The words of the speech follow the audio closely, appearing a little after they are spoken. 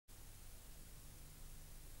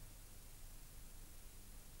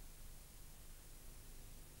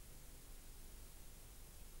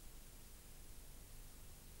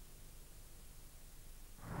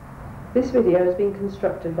This video has been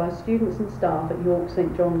constructed by students and staff at York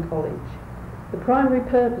St John College. The primary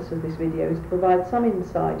purpose of this video is to provide some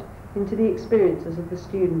insight into the experiences of the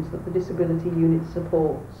students that the disability unit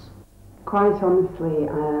supports. Quite honestly,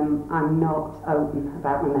 I'm not open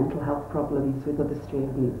about my mental health problems with other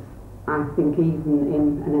students. I think even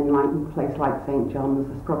in an enlightened place like St John's,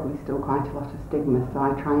 there's probably still quite a lot of stigma, so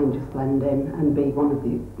I try and just blend in and be one of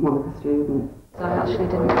the students. I actually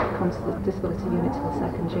didn't come to the disability unit till the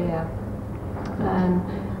second year.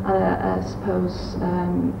 I suppose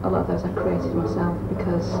a lot of those I created myself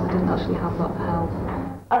because I didn't actually have a lot of help.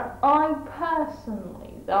 I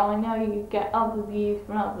personally, though I know you get other views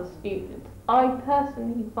from other students, I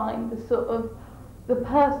personally find the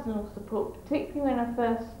personal support, particularly when I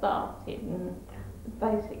first started and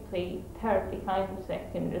basically terribly homesick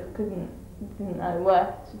and just didn't know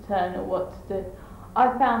where to turn or what to do,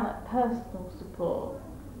 I found that personal support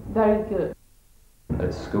very good.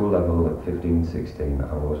 At school level at 15, 16,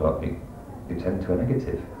 I was it turned to a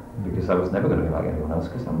negative because I was never going to be like anyone else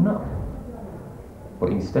because I'm not. But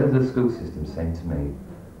instead of the school system saying to me,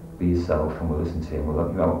 be yourself and we'll listen to you and we'll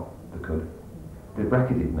let you out the good, they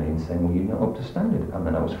bracketed me and saying, well, you're not up to standard, and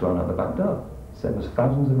then I was thrown out the back door. Same as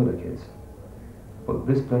thousands of other kids. But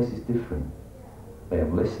this place is different. They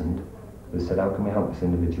have listened, they said, how can we help this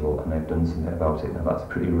individual, and they've done something about it. Now that's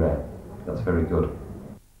pretty rare. That's very good.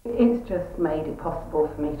 It's just made it possible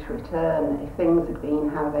for me to return. If things had been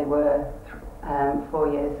how they were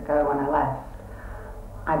 4 years ago when I left,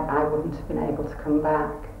 I wouldn't have been able to come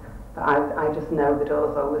back. But I just know the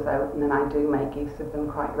door's always open and I do make use of them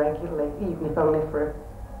quite regularly, even if only for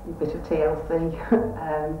a bit of TLC,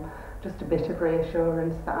 just a bit of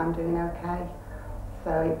reassurance that I'm doing okay.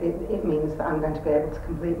 So it means that I'm going to be able to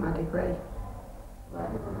complete my degree.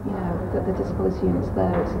 You know, the disability unit's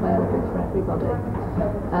there, it's available for everybody.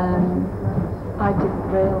 I didn't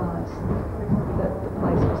realise that the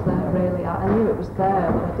place was there really. I knew it was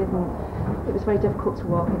there, but I didn't. It was very difficult to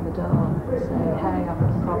walk in the door and say, hey, I've got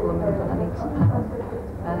a problem and I need some help.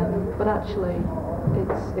 But actually,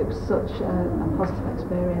 it was such a positive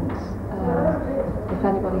experience. If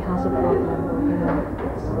anybody has a problem, you know,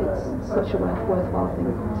 it's such a worthwhile thing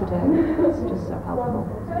to do. It's just so helpful,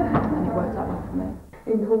 and it worked out well for me.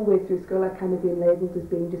 In the whole way through school, I'd kind of been labelled as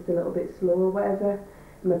being just a little bit slow or whatever.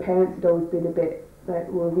 And my parents had always been a bit like,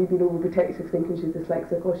 well, we've been overprotective thinking she's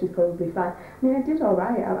dyslexic or she's probably fine. I mean, I did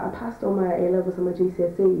alright. I passed all my A-levels and my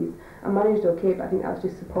GCSEs. I managed okay, but I think that was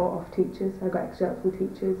just support off teachers. I got extra help from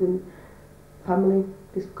teachers and family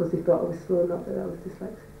just because they thought I was slow, not that I was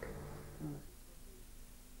dyslexic.